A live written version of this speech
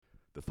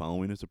The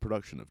following is a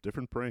production of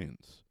Different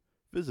Brains.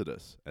 Visit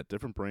us at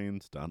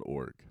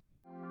differentbrains.org.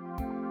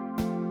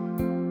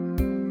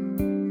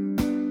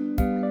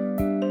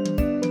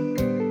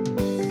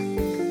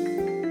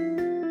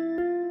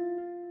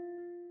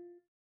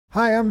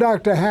 Hi, I'm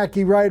Dr.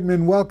 Hackie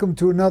Reitman. Welcome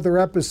to another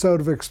episode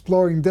of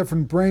Exploring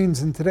Different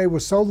Brains. And today we're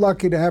so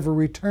lucky to have a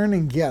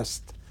returning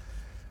guest,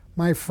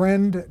 my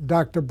friend,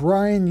 Dr.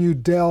 Brian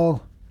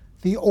Udell,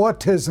 the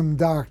Autism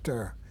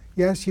Doctor.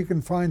 Yes, you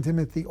can find him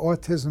at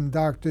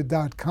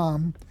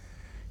theautismdoctor.com.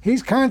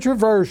 He's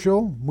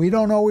controversial. We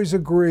don't always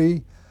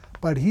agree,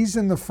 but he's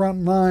in the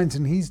front lines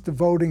and he's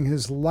devoting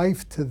his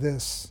life to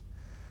this.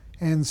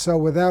 And so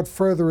without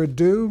further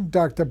ado,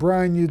 Dr.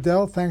 Brian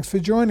Udell, thanks for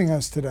joining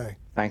us today.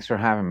 Thanks for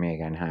having me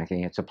again,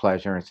 Hackie. It's a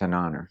pleasure. It's an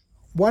honor.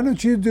 Why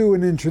don't you do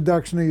an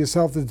introduction of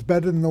yourself that's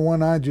better than the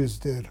one I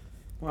just did?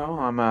 Well,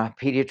 I'm a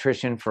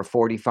pediatrician for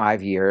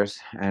 45 years,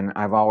 and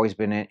I've always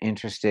been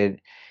interested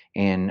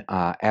in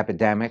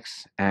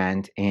epidemics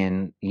and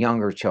in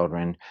younger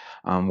children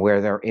where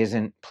there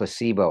isn't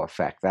placebo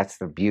effect. That's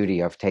the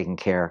beauty of taking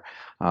care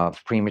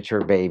of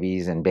premature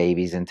babies and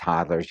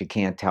toddlers. You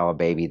can't tell a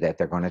baby that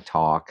they're going to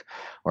talk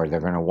or they're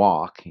going to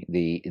walk.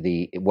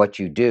 What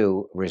you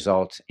do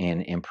results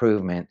in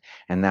improvement,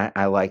 and that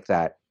I like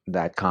that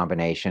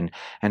combination.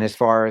 And as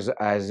far as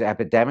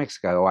epidemics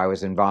go, I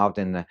was involved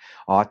in the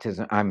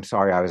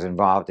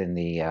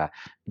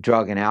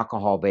drug and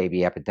alcohol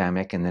baby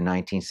epidemic in the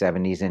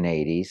 1970s and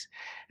 80s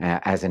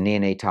as a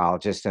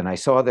neonatologist, and I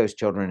saw those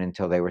children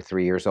until they were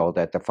 3 years old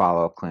at the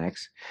follow-up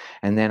clinics.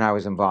 And then I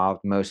was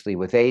involved mostly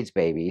with AIDS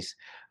babies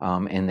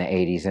in the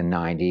 80s and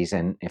 90s,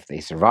 and if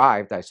they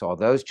survived, I saw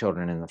those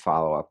children in the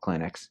follow-up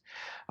clinics.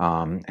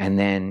 And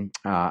then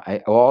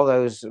all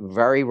those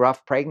very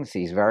rough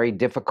pregnancies, very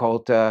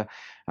difficult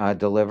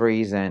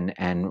deliveries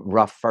and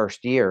rough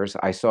first years,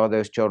 I saw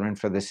those children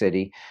for the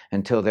city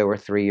until they were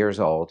 3 years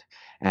old.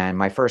 And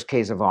my first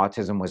case of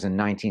autism was in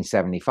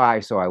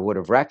 1975, so I would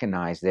have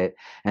recognized it.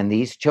 And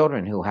these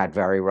children who had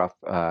very rough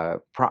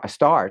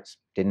starts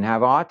didn't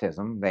have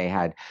autism. They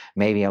had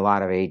maybe a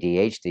lot of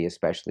ADHD,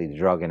 especially the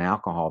drug and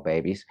alcohol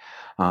babies,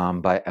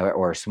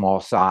 or small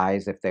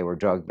size if they were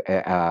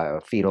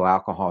fetal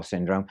alcohol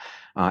syndrome,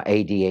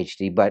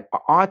 ADHD. But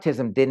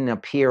autism didn't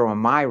appear on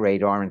my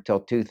radar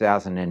until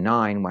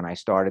 2009 when I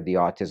started the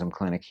autism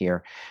clinic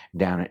here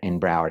down in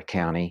Broward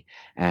County.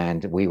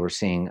 And we were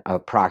seeing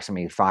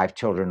approximately 5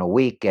 children a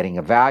week getting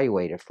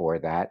evaluated for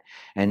that.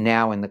 And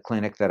now in the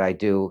clinic that I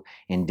do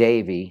in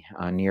Davie,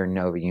 near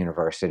Nova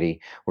University,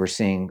 we're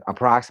seeing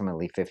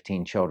approximately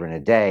 15 children a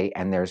day,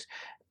 and there's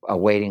a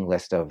waiting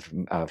list of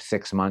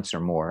 6 months or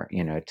more,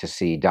 to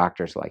see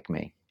doctors like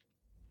me.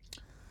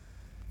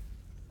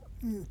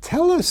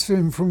 Tell us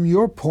from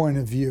your point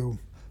of view,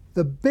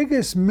 the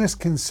biggest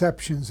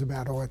misconceptions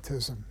about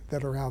autism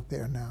that are out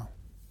there now.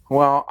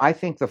 Well, I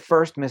think the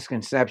first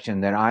misconception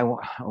that I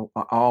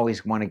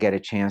always want to get a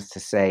chance to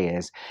say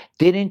is,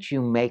 didn't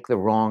you make the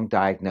wrong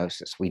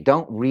diagnosis? We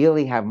don't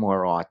really have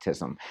more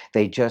autism.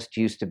 They just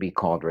used to be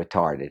called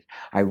retarded.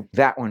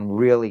 That one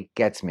really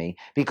gets me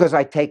because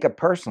I take it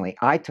personally.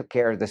 I took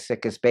care of the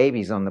sickest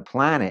babies on the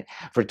planet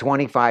for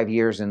 25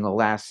 years in the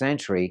last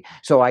century.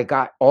 So I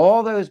got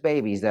all those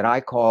babies that I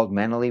called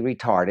mentally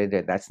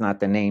retarded. That's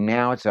not the name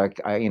now. It's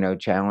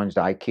challenged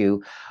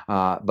IQ.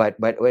 But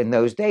in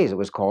those days, it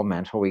was called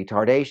mental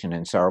retardation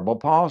and cerebral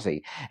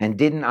palsy. And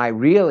didn't I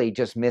really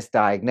just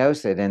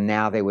misdiagnose it, and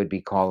now they would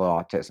be called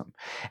autism?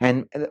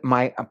 And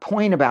my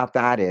point about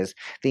that is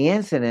the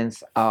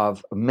incidence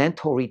of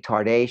mental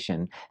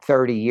retardation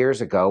 30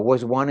 years ago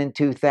was 1 in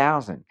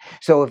 2,000.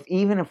 So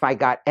even if I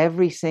got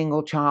every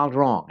single child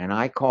wrong, and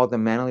I called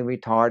them mentally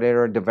retarded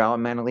or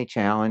developmentally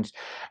challenged,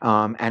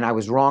 and I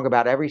was wrong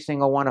about every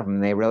single one of them,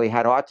 they really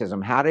had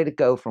autism, how did it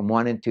go from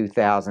 1 in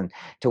 2,000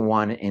 to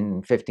 1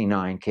 in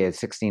 59 kids,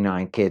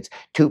 69 kids,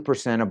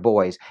 2% of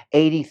boys?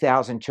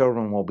 80,000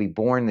 children will be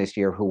born this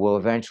year who will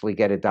eventually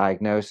get a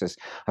diagnosis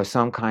of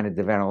some kind of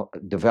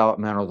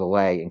developmental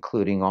delay,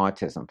 including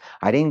autism.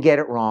 I didn't get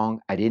it wrong.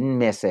 I didn't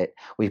miss it.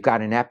 We've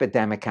got an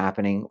epidemic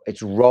happening.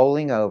 It's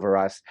rolling over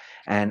us.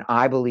 And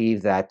I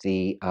believe that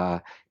the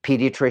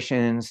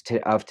pediatricians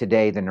of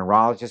today, the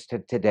neurologists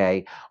of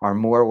today, are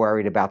more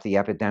worried about the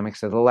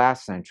epidemics of the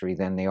last century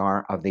than they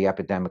are of the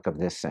epidemic of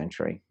this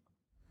century.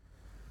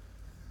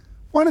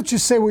 Why don't you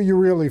say what you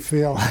really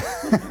feel?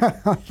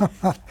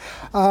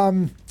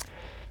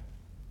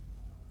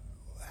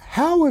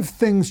 How have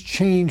things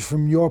changed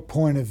from your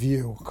point of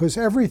view? Because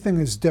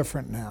everything is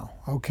different now,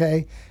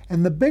 okay?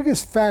 And the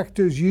biggest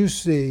factors you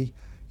see,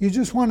 you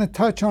just want to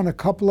touch on a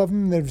couple of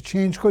them that have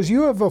changed, because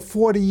you have a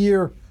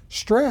 40-year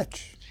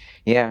stretch.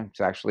 Yeah, it's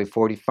actually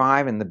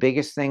 45. And the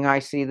biggest thing I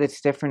see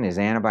that's different is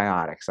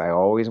antibiotics. I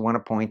always want to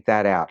point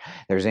that out.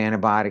 There's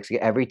antibiotics.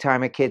 Every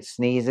time a kid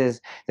sneezes,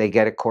 they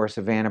get a course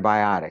of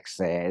antibiotics.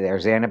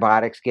 There's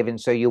antibiotics given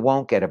so you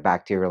won't get a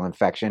bacterial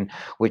infection,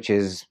 which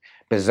is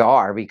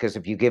bizarre because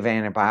if you give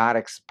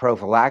antibiotics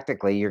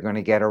prophylactically, you're going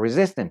to get a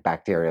resistant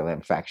bacterial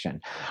infection.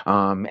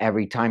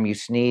 Every time you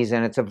sneeze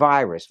and it's a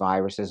virus,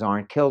 viruses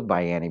aren't killed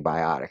by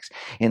antibiotics.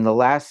 In the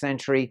last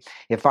century,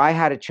 if I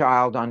had a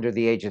child under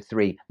the age of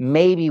 3,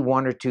 maybe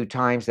 1 or 2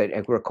 times that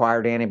it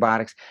required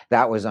antibiotics,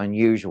 that was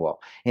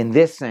unusual. In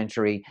this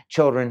century,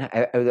 children,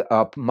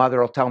 a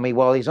mother will tell me,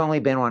 well, he's only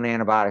been on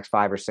antibiotics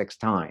 5 or 6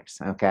 times,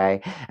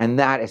 okay? And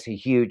that is a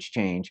huge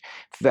change.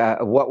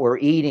 What we're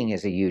eating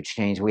is a huge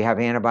change. We have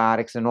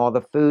antibiotics in all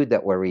the food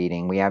that we're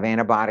eating. We have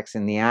antibiotics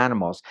in the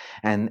animals,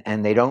 and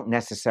they don't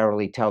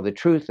necessarily tell the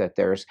truth that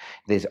there's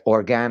these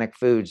organic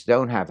foods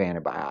don't have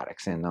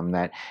antibiotics in them.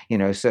 That, you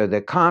know, so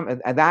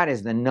that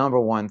is the number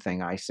one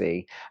thing I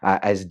see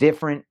as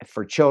different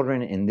for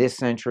children in this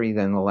century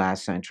than the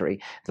last century,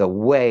 the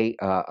way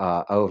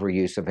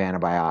overuse of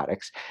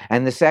antibiotics.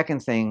 And the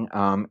second thing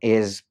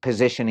is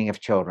positioning of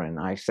children.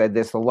 I said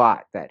this a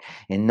lot, that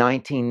in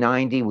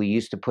 1990, we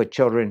used to put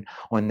children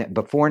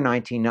before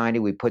 1990,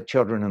 we put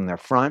children on their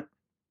front.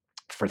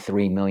 For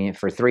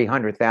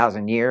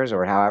 300,000 years,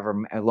 or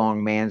however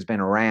long man's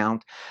been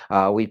around,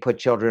 we put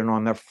children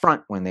on their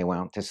front when they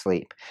went to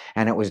sleep.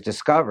 And it was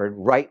discovered,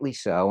 rightly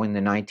so, in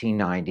the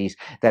 1990s,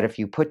 that if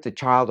you put the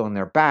child on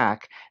their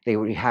back, they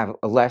would have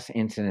a less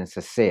incidence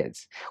of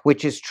SIDS,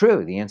 which is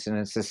true. The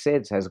incidence of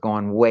SIDS has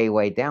gone way,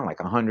 way down,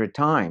 like 100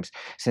 times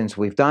since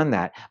we've done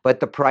that.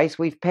 But the price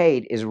we've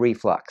paid is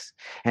reflux.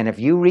 And if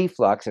you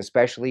reflux,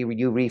 especially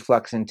you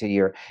reflux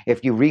if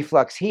you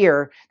reflux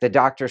here, the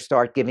doctors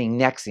start giving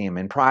Nexium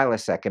and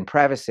Prilosec and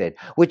Prevacid,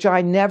 which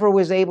I never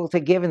was able to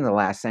give in the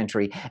last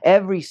century.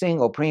 Every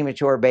single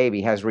premature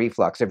baby has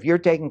reflux. If you're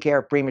taking care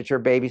of premature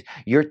babies,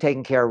 you're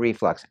taking care of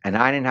reflux. And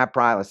I didn't have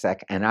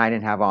Prilosec, and I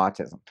didn't have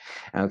autism.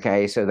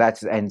 Okay, so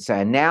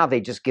now they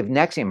just give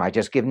Nexium. I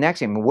just give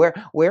Nexium.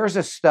 Where's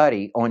a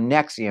study on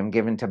Nexium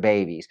given to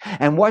babies?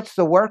 And what's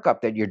the workup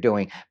that you're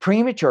doing?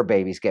 Premature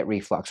babies get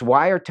reflux.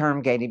 Why are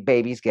term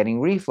babies getting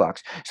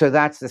reflux? So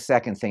that's the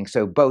second thing.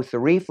 So both the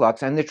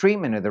reflux and the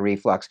treatment of the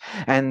reflux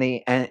and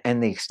the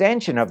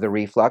extension of the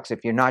reflux,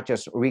 if you're not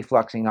just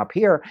refluxing up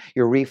here,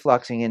 you're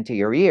refluxing into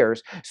your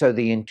ears. So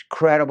the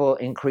incredible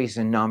increase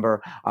in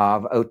number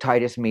of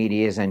otitis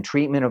medias and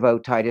treatment of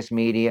otitis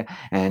media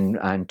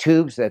and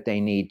tubes that they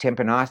need,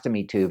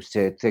 tympanostomy tubes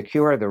to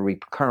cure the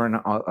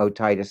recurrent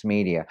otitis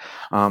media.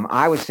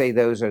 I would say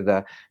those are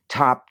the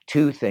top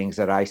 2 things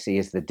that I see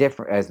as the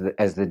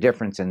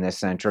difference in this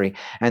century.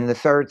 And the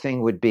third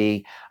thing would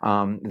be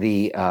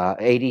the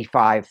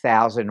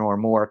 85,000 or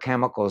more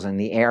chemicals in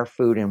the air,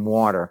 food, and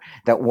water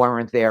that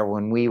weren't there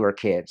when we were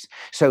kids.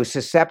 So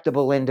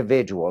susceptible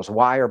individuals.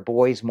 Why are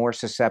boys more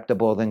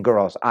susceptible than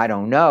girls? I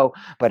don't know,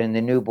 but in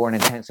the newborn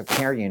intensive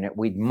care unit,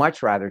 we'd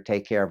much rather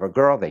take care of a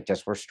girl. They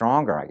just were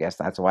stronger. I guess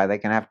that's why they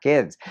can have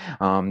kids,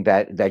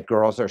 that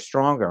girls are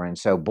stronger. And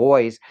so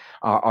boys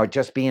are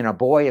just being a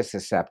boy is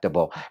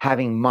susceptible.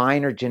 Having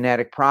minor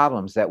genetic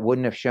problems that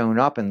wouldn't have shown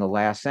up in the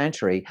last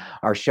century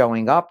are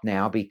showing up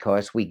now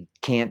because we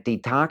can't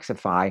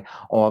detoxify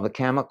all the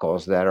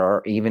chemicals that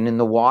are even in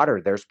the water.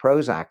 There's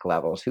Prozac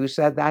levels. Who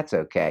said that's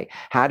okay?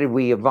 How did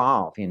we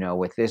evolve,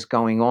 with this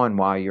going on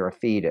while you're a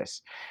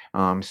fetus?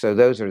 So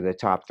those are the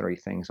top 3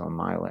 things on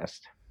my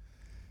list.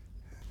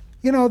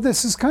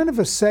 This is kind of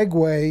a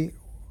segue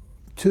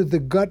to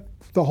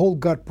the whole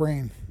gut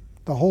brain.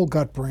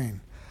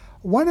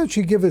 Why don't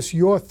you give us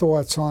your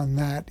thoughts on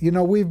that?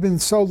 We've been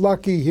so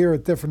lucky here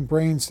at Different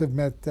Brains to have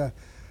met,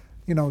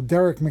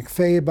 Derek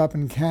McFabe up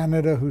in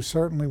Canada, who's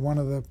certainly one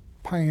of the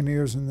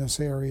pioneers in this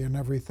area and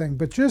everything.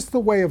 But just the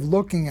way of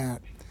looking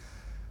at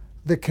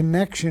the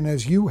connection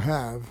as you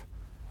have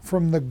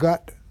from the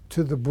gut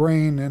to the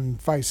brain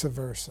and vice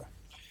versa.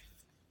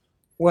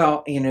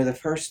 Well, the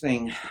first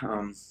thing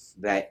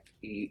that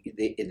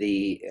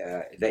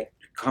that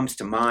comes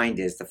to mind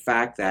is the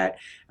fact that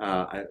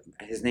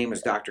his name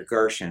was Dr.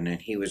 Gershon,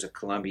 and he was at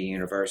Columbia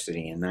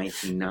University in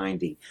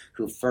 1990,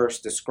 who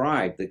first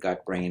described the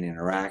gut-brain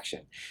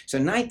interaction. So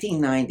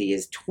 1990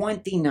 is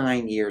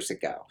 29 years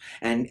ago,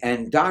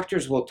 and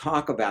doctors will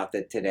talk about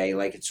that today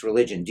like it's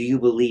religion. Do you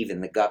believe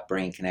in the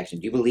gut-brain connection?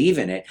 Do you believe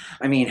in it?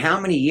 I mean, how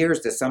many years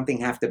does something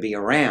have to be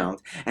around?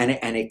 And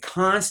it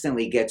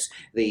constantly gets,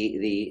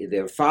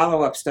 the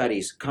follow-up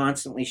studies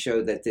constantly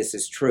show that this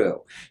is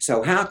true.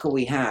 So how could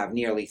we have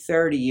nearly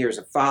 30 years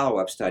of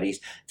follow-up studies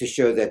to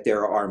show that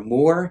there are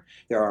more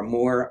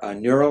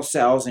neural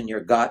cells in your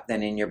gut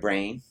than in your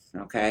brain?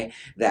 Okay,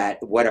 that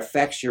what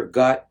affects your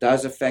gut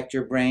does affect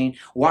your brain.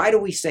 Why do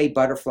we say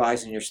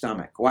butterflies in your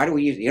stomach? Why do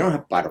we use, you don't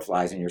have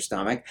butterflies in your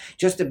stomach.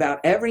 Just about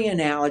every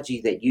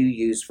analogy that you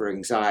use for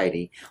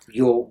anxiety,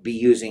 you'll be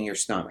using your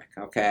stomach.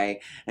 Okay,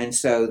 and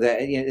so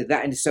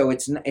so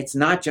it's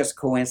not just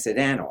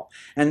coincidental.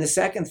 And the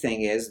second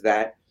thing is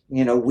that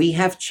we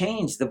have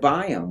changed the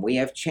biome. We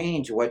have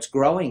changed what's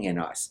growing in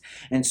us.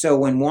 And so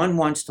when one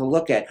wants to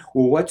look at,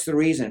 well, what's the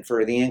reason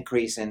for the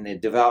increase in the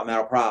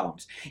developmental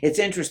problems? It's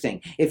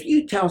interesting. If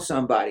you tell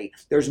somebody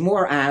there's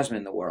more asthma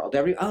in the world,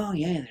 oh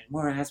yeah, there's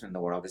more asthma in the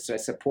world.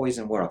 It's a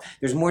poison world.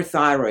 There's more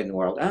thyroid in the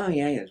world. Oh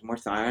yeah, there's more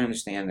thyroid. I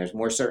understand. There's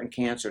more certain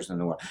cancers in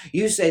the world.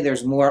 You say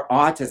there's more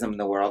autism in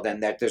the world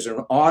and that there's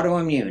an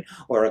autoimmune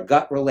or a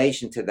gut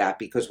relation to that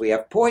because we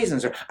have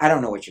poisons, or I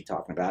don't know what you're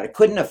talking about. It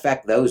couldn't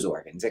affect those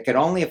organs. It could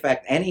only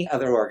affect any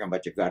other organ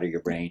but your gut or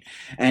your brain.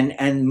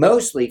 And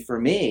mostly for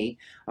me,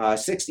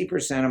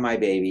 60% of my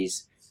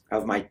babies,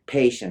 of my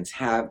patients,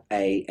 have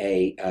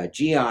a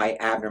GI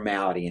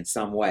abnormality in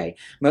some way.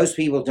 Most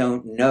people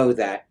don't know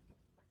that.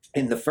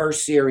 In the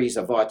first series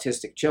of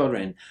autistic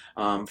children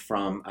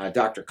from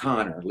Dr.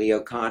 Connor, Leo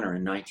Connor,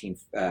 in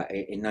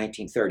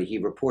 1930, he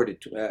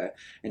reported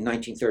in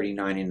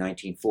 1939 and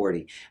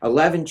 1940,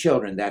 11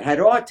 children that had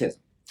autism.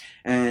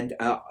 And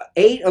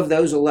 8 of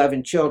those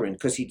 11 children,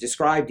 because he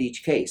described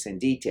each case in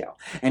detail,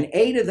 and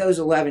 8 of those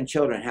 11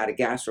 children had a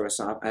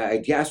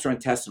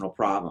gastrointestinal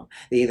problem.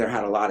 They either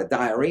had a lot of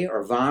diarrhea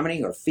or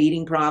vomiting or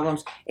feeding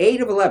problems.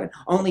 8 of 11.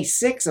 Only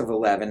 6 of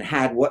 11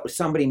 had what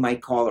somebody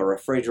might call a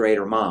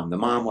refrigerator mom. The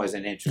mom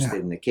wasn't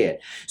interested in the kid.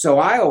 So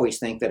I always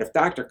think that if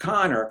Dr.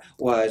 Connor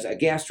was a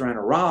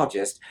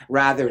gastroenterologist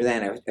rather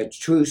than a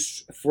true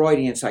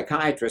Freudian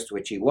psychiatrist,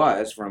 which he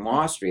was from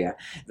Austria,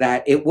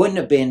 that it wouldn't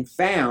have been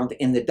found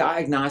in the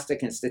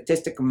Diagnostic and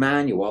Statistical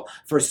Manual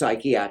for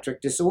Psychiatric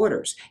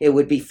Disorders. It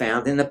would be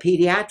found in the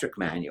Pediatric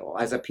Manual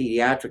as a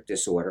pediatric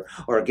disorder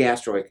or a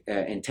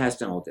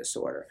gastrointestinal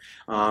disorder.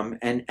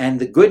 And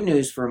the good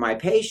news for my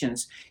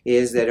patients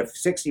is that if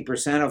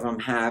 60% of them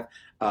have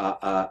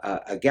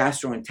a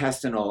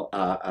gastrointestinal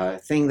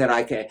thing that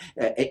I can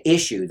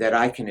issue that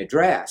I can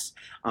address,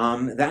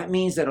 that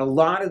means that a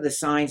lot of the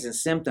signs and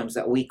symptoms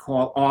that we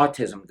call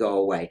autism go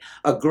away.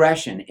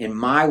 Aggression, in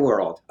my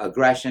world,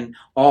 aggression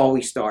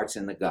always starts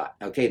in the gut.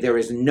 Okay, there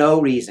is no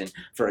reason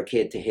for a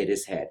kid to hit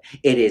his head.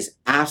 It is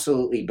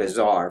absolutely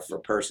bizarre for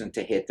a person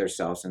to hit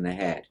themselves in the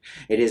head.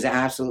 It is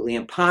absolutely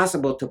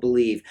impossible to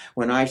believe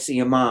when I see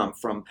a mom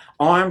from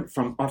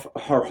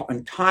her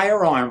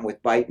entire arm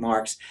with bite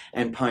marks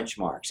and punch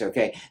marks.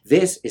 Okay,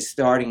 this is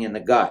starting in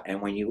the gut,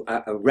 and when you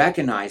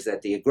recognize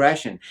that the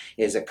aggression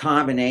is a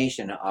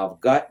combination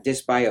of gut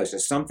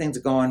dysbiosis, something's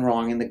going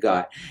wrong in the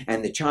gut,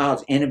 and the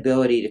child's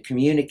inability to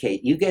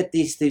communicate, you get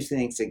these two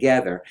things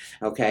together,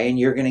 okay, and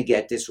you're going to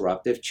get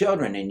disruptive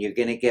children, and you're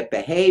going to get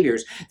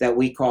behaviors that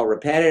we call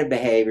repetitive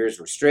behaviors,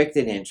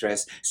 restricted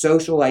interests,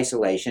 social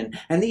isolation,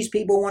 and these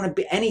people want to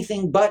be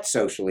anything but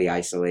socially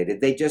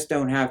isolated. They just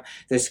don't have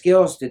the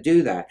skills to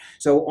do that.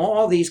 So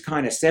all these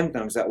kind of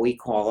symptoms that we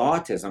call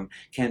autism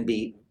can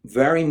be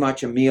very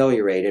much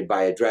ameliorated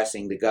by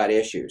addressing the gut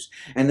issues.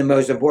 And the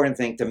most important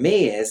thing to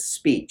me is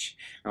speech,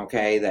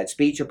 okay? That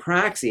speech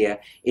apraxia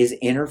is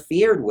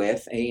interfered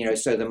with,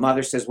 so the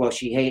mother says, well,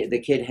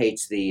 the kid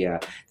hates the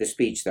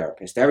speech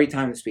therapist. Every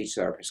time the speech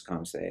therapist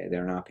comes,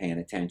 they're not paying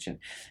attention.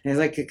 And it's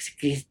like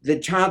the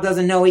child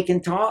doesn't know he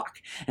can talk.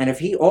 And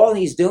if all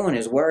he's doing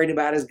is worried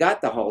about his gut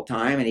the whole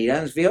time and he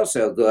doesn't feel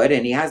so good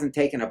and he hasn't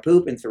taken a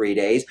poop in 3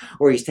 days,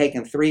 or he's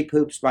taken 3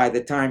 poops by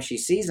the time she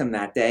sees him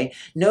that day,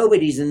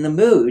 nobody's in the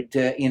mood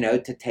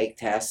to take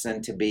tests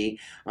and to be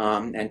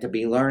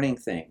learning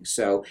things.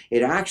 So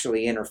it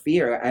actually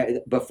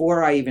interferes.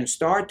 Before I even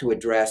start to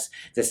address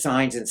the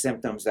signs and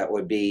symptoms that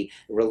would be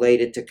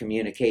related to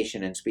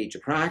communication and speech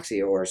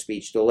apraxia or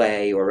speech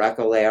delay or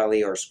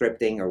echolalia or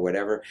scripting or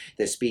whatever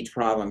the speech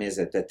problem is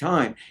at the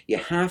time, you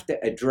have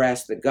to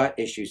address the gut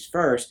issues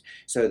first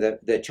so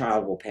that the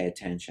child will pay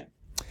attention.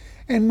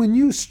 And when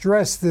you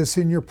stress this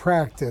in your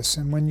practice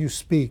and when you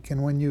speak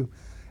and when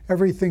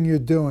everything you're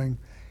doing,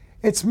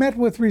 it's met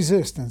with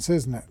resistance,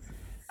 isn't it?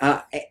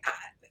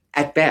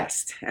 At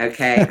best,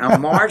 okay?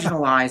 I'm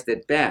marginalized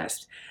at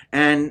best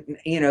and,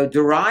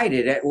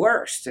 derided at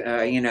worst.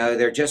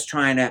 They're just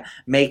trying to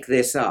make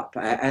this up.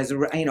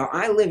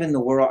 I live in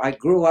the world, I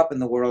grew up in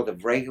the world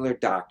of regular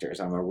doctors.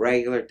 I'm a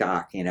regular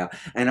doc,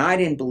 and I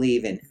didn't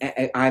believe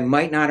I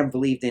might not have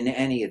believed in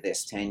any of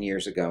this 10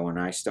 years ago when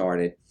I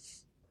started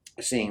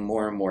seeing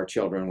more and more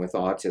children with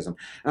autism.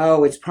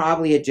 Oh, it's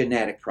probably a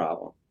genetic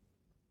problem.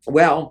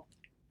 Well,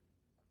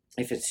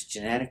 if it's a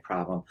genetic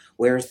problem,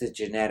 where's the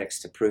genetics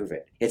to prove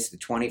it? It's the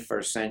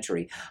 21st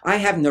century. I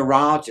have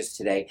neurologists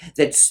today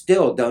that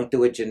still don't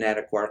do a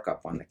genetic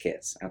workup on the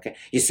kids. Okay,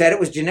 you said it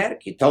was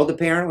genetic. You told the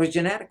parent it was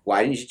genetic.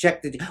 Why didn't you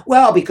check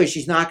well, because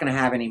she's not going to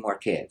have any more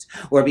kids,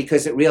 or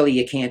because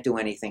you can't do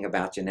anything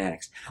about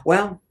genetics.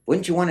 Well,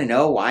 wouldn't you want to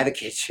know why the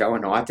kid's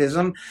showing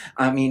autism?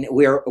 I mean,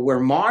 we're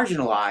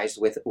marginalized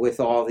with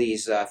all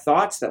these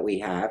thoughts that we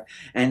have,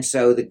 and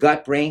so the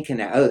gut-brain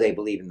connection. Oh, they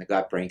believe in the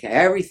gut-brain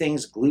connection.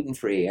 Everything's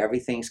gluten-free,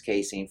 everything's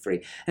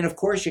casein-free, and of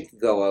course you can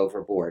go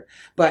overboard.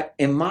 But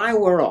in my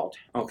world,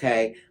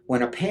 okay,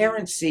 when a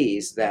parent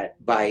sees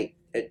that by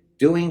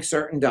doing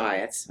certain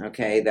diets,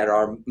 okay, that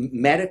are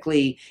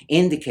medically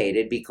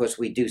indicated because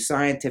we do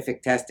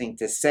scientific testing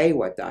to say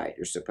what diet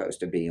you're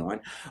supposed to be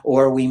on,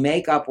 or we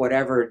make up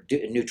whatever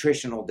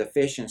nutritional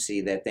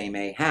deficiency that they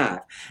may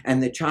have,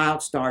 and the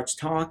child starts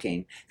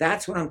talking,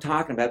 that's what I'm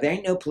talking about. There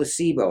ain't no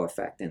placebo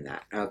effect in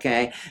that,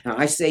 okay? Now,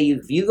 I say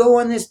if you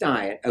go on this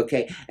diet,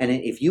 okay, and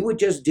if you would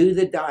just do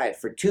the diet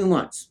for 2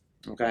 months,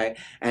 okay,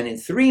 and in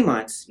 3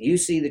 months you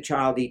see the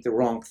child eat the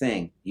wrong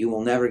thing, you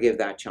will never give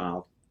that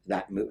child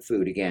that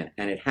food again.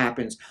 And it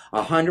happens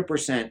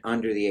 100%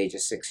 under the age of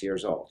 6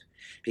 years old,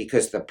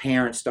 because the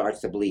parent starts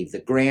to believe, the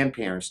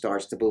grandparent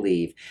starts to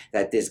believe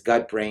that this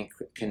gut-brain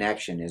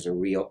connection is a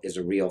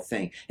real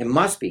thing. It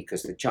must be,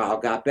 because the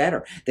child got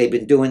better. They've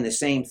been doing the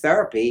same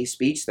therapy,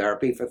 speech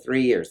therapy, for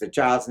 3 years. The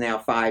child's now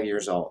 5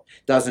 years old,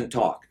 doesn't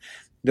talk.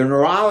 The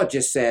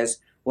neurologist says,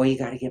 well, you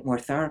got to get more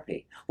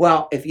therapy.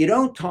 Well, if you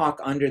don't talk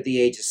under the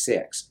age of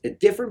 6, the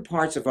different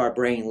parts of our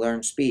brain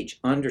learn speech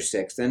under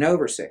 6 than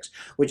over 6,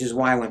 which is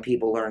why when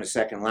people learn a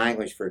second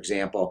language, for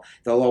example,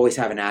 they'll always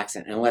have an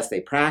accent unless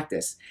they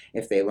practice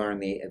if they learn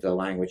the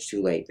language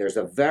too late. There's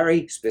a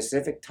very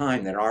specific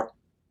time that our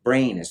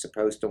brain is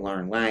supposed to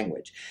learn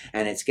language,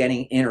 and it's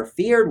getting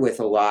interfered with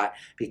a lot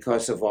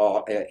because of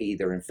all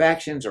either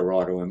infections or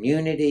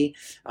autoimmunity,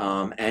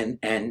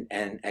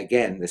 and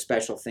again, the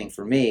special thing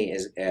for me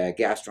is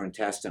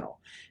gastrointestinal.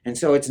 And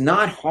so it's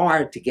not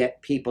hard to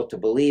get people to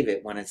believe it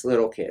when it's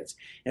little kids.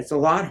 It's a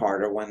lot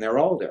harder when they're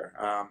older,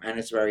 and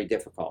it's very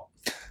difficult.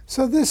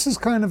 So this is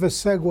kind of a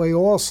segue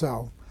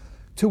also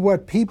to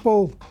what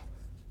people,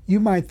 you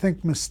might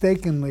think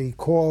mistakenly,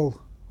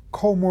 call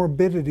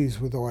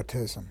comorbidities with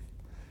autism.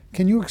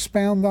 Can you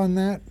expound on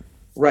that?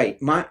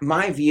 Right.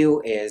 My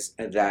view is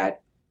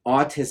that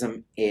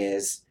autism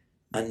is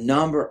a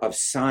number of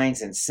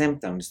signs and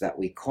symptoms that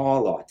we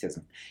call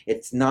autism.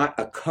 It's not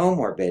a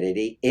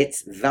comorbidity,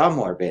 it's the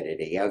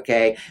morbidity,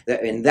 okay?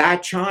 And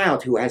that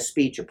child who has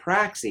speech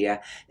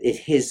apraxia,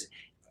 his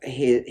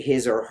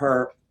or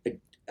her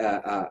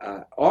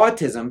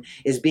autism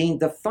is being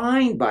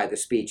defined by the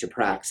speech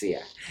apraxia.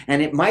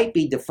 And it might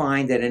be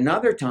defined at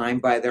another time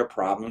by their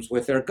problems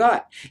with their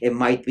gut. It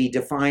might be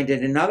defined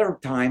at another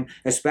time,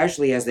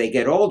 especially as they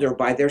get older,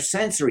 by their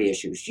sensory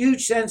issues,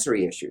 huge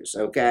sensory issues,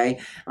 okay?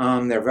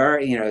 They're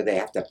very, they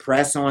have to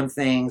press on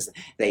things,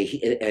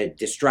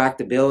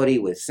 distractibility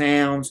with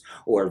sounds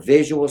or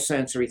visual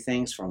sensory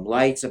things from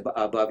lights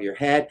above your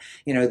head.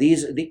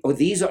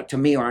 These are, to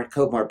me, aren't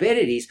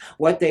comorbidities.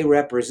 What they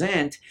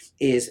represent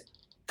is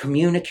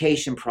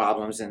communication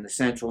problems in the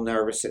central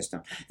nervous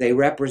system. They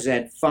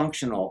represent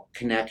functional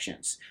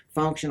connections,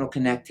 functional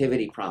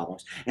connectivity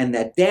problems, and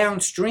that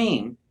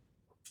downstream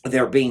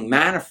they're being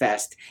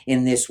manifest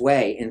in this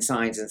way in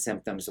signs and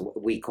symptoms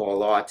we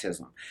call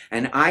autism.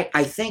 And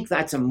I think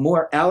that's a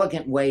more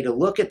elegant way to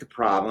look at the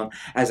problem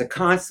as a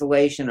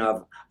constellation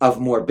of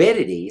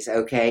morbidities,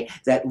 okay,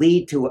 that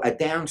lead to a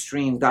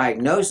downstream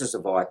diagnosis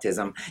of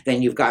autism.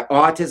 Then you've got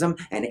autism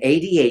and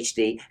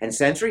ADHD and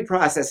sensory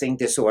processing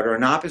disorder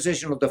and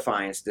oppositional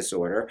defiance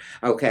disorder,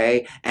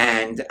 okay,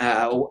 and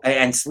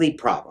sleep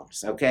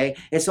problems, okay.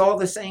 It's all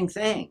the same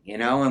thing,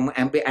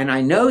 and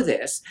I know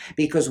this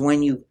because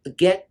when you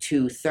get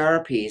to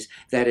therapies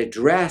that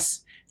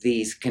address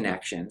these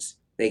connections,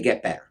 they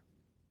get better.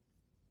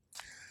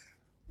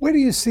 Where do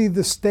you see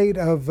the state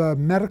of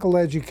medical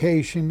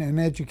education and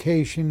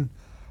education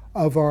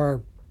of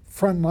our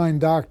frontline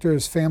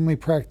doctors, family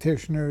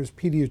practitioners,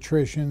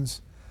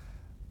 pediatricians,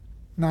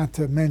 not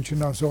to mention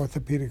those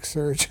orthopedic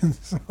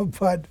surgeons,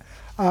 but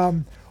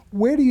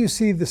where do you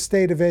see the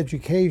state of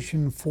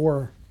education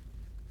for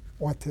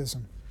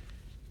autism?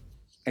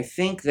 I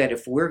think that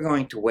if we're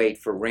going to wait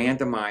for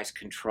randomized,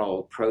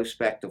 controlled,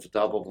 prospective,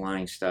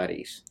 double-blind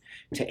studies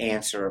to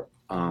answer,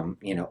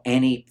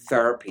 any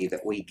therapy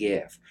that we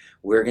give,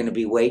 we're going to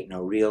be waiting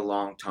a real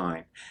long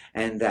time.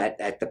 And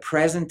that at the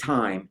present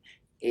time,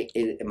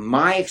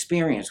 my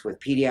experience with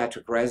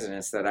pediatric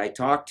residents that I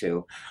talk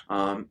to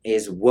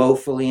is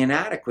woefully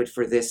inadequate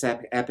for this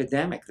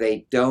epidemic.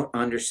 They don't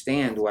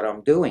understand what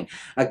I'm doing.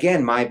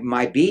 Again,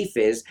 my beef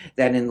is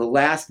that in the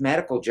last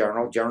medical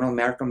journal, Journal of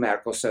American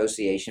Medical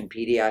Association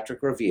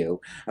Pediatric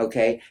Review,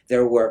 okay,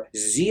 there were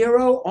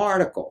 0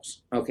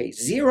 articles, okay,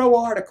 0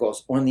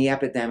 articles on the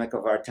epidemic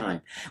of our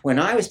time. When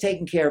I was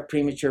taking care of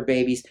premature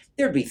babies,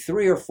 there'd be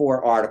 3 or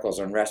 4 articles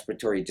on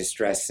respiratory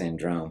distress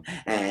syndrome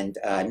and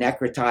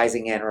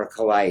necrotizing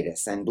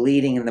enterocolitis and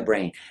bleeding in the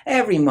brain.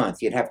 Every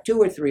month you'd have 2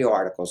 or 3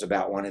 articles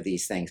about one of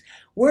these things.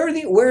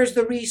 Where's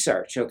the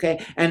research,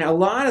 okay? And a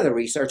lot of the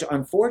research,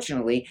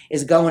 unfortunately,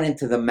 is going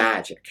into the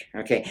magic,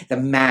 okay?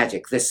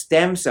 The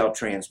stem cell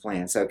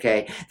transplants,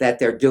 okay, that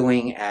they're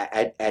doing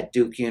at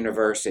Duke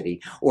University,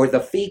 or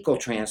the fecal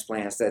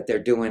transplants that they're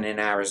doing in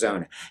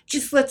Arizona.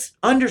 Just let's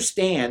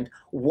understand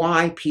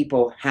why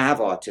people have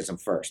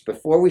autism first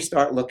before we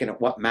start looking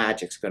at what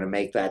magic's going to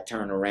make that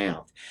turn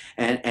around.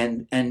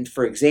 And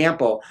for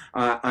example,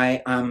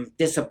 I'm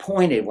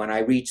disappointed when I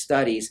read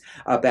studies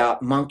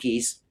about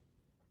monkeys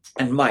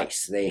and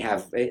mice.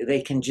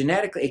 They can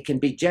genetically, it can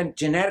be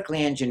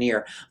genetically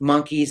engineer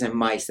monkeys and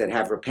mice that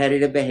have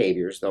repetitive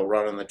behaviors. They'll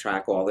run on the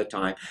track all the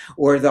time,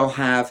 or they'll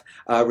have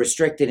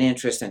restricted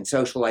interest and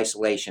social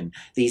isolation.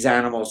 These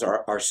animals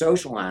are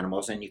social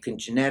animals, and you can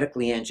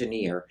genetically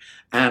engineer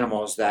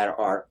animals that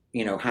are,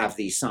 have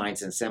these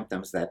signs and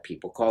symptoms that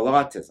people call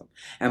autism.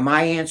 And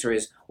my answer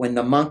is, when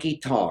the monkey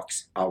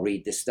talks, I'll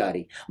read the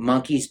study.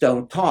 Monkeys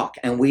don't talk,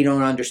 and we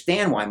don't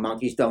understand why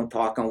monkeys don't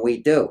talk and we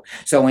do.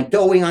 So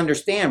until we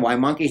understand why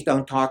monkeys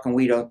don't talk and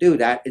we don't do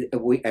that,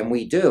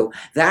 we do,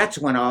 that's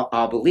when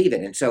I'll believe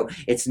it. And so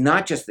it's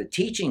not just the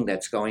teaching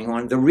that's going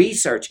on. The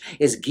research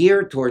is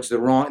geared towards the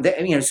wrong,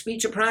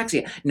 speech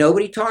apraxia.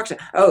 Nobody talks.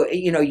 Oh,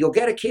 you'll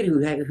get a kid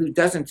who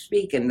doesn't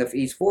speak, and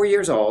he's 4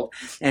 years old,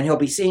 and he'll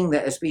be seeing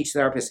a speech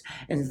therapist,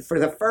 and for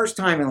the first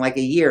time in like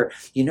a year,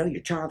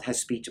 your child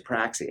has speech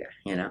apraxia.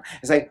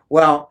 It's like,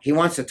 well, he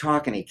wants to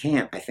talk and he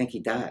can't. I think he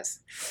does.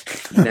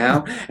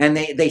 And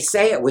they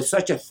say it with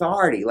such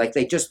authority, like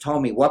they just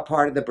told me what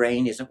part of the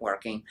brain isn't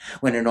working.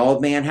 When an old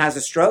man has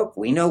a stroke,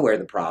 we know where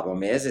the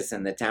problem is. It's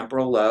in the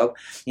temporal lobe,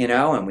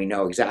 and we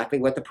know exactly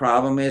what the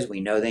problem is.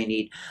 We know they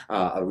need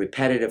a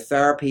repetitive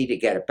therapy to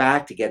get it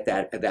back, to get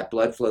that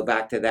blood flow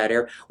back to that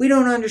area. We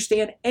don't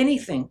understand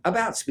anything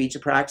about speech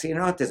apraxia and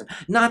autism,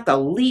 not the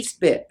least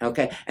bit.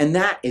 Okay, and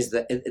that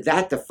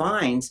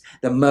defines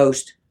the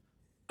most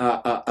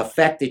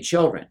affected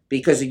children,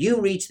 because if you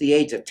reach the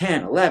age of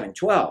 10, 11,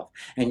 12,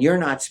 and you're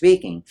not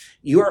speaking,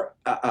 your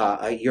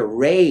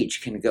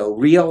rage can go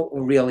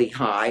really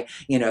high.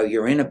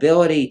 Your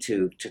inability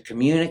to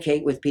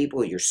communicate with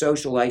people, your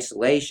social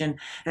isolation,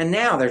 and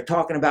now they're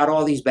talking about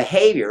all these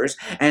behaviors,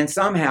 and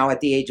somehow at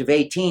the age of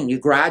 18 you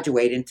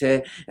graduate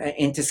into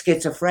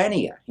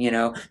schizophrenia.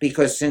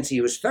 Because since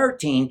he was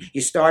 13, you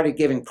started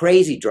giving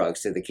crazy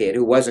drugs to the kid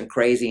who wasn't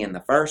crazy in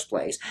the first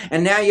place,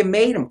 and now you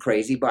made him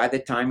crazy by the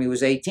time he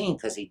was 18.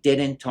 Because he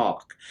didn't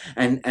talk.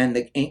 And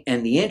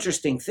the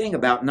interesting thing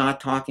about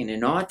not talking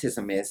in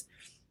autism is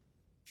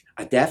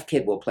a deaf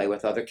kid will play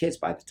with other kids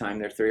by the time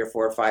they're 3 or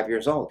 4 or 5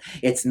 years old.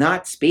 It's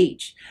not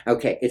speech,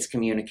 okay, it's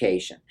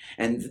communication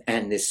and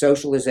the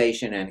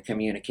socialization and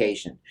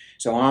communication.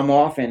 So I'm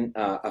often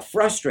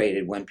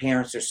frustrated when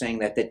parents are saying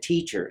that the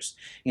teachers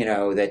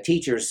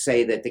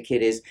say that the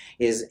kid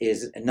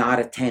is not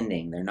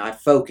attending, they're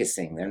not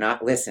focusing, they're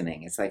not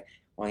listening. It's like,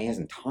 well, he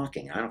isn't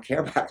talking. I don't care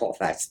about all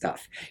that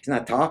stuff. He's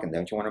not talking.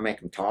 Don't you want to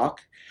make him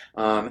talk?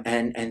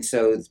 And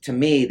so to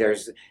me,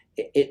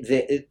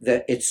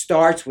 it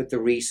starts with the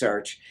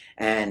research,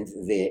 and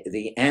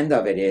the end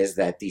of it is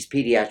that these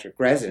pediatric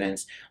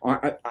residents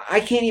I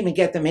can't even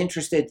get them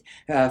interested,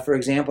 for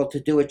example, to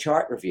do a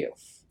chart review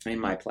in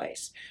my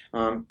place.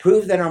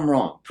 Prove that I'm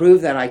wrong.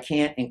 Prove that I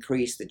can't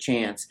increase the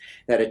chance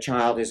that a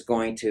child is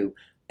going to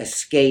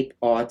escape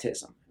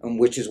autism,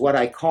 which is what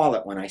I call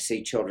it when I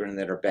see children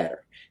that are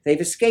better. They've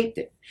escaped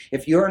it.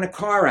 If you're in a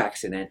car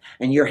accident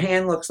and your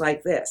hand looks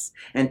like this,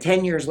 and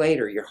 10 years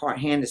later your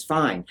hand is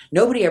fine,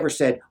 nobody ever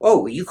said,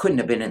 oh, you couldn't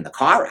have been in the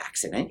car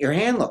accident, your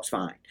hand looks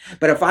fine.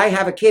 But if I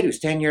have a kid who's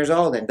 10 years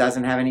old and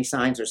doesn't have any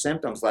signs or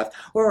symptoms left,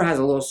 or has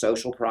a little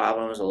social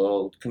problems, a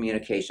little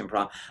communication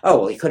problem, oh,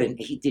 well,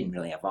 he didn't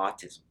really have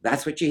autism.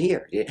 That's what you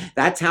hear.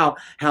 That's how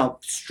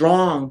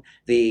strong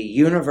the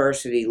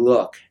university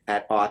look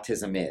at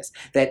autism is.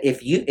 That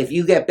if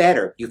you get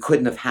better, you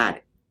couldn't have had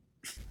it.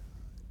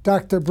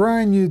 Dr.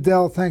 Brian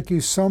Udell, thank you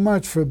so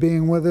much for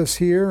being with us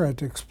here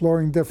at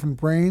Exploring Different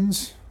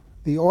Brains,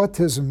 the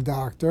Autism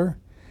Doctor.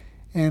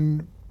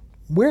 And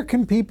where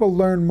can people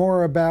learn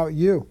more about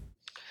you?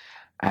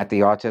 At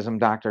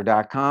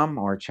theautismdoctor.com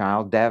or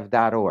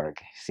childdev.org,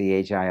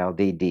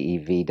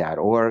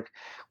 childdev.org,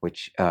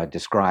 which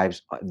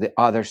describes the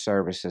other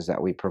services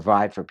that we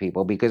provide for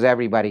people, because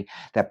everybody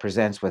that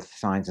presents with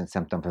signs and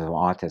symptoms of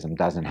autism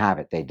doesn't have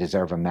it. They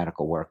deserve a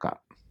medical workup.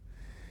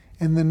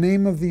 And the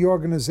name of the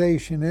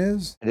organization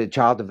is? The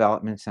Child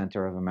Development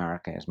Center of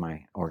America is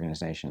my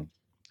organization.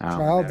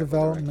 Child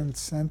Development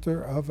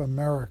Center of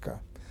America.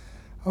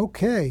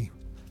 Okay.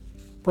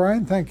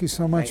 Brian, thank you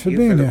so much for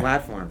being here. Thank you for the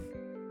platform.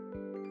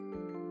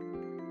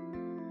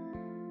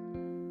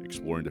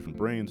 Exploring Different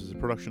Brains is a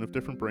production of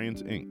Different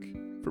Brains,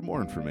 Inc. For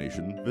more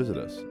information, visit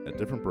us at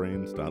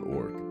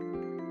differentbrains.org.